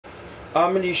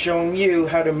I'm going to be showing you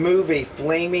how to move a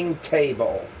flaming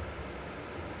table.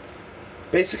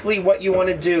 Basically what you want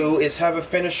to do is have a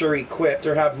finisher equipped,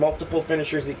 or have multiple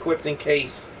finishers equipped in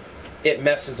case it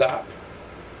messes up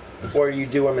or you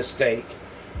do a mistake.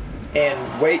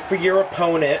 And wait for your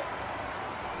opponent,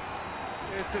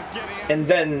 and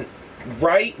then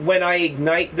right when I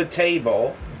ignite the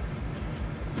table,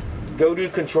 go to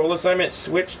control assignment,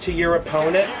 switch to your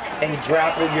opponent, and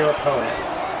grapple your opponent.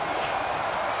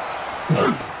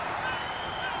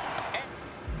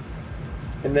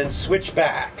 And then switch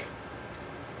back.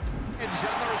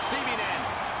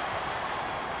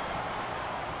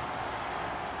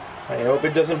 I hope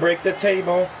it doesn't break the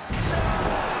table.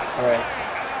 Alright.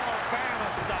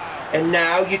 And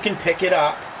now you can pick it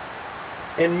up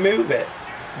and move it.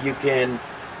 You can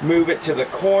move it to the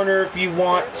corner if you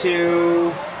want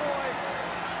to.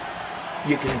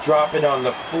 You can drop it on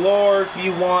the floor if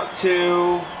you want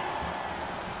to.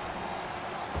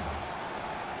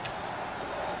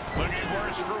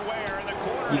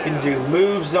 You can do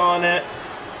moves on it.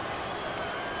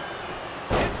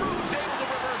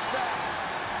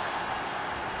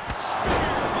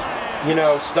 You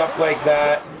know, stuff like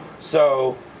that.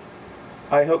 So,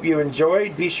 I hope you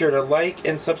enjoyed. Be sure to like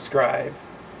and subscribe.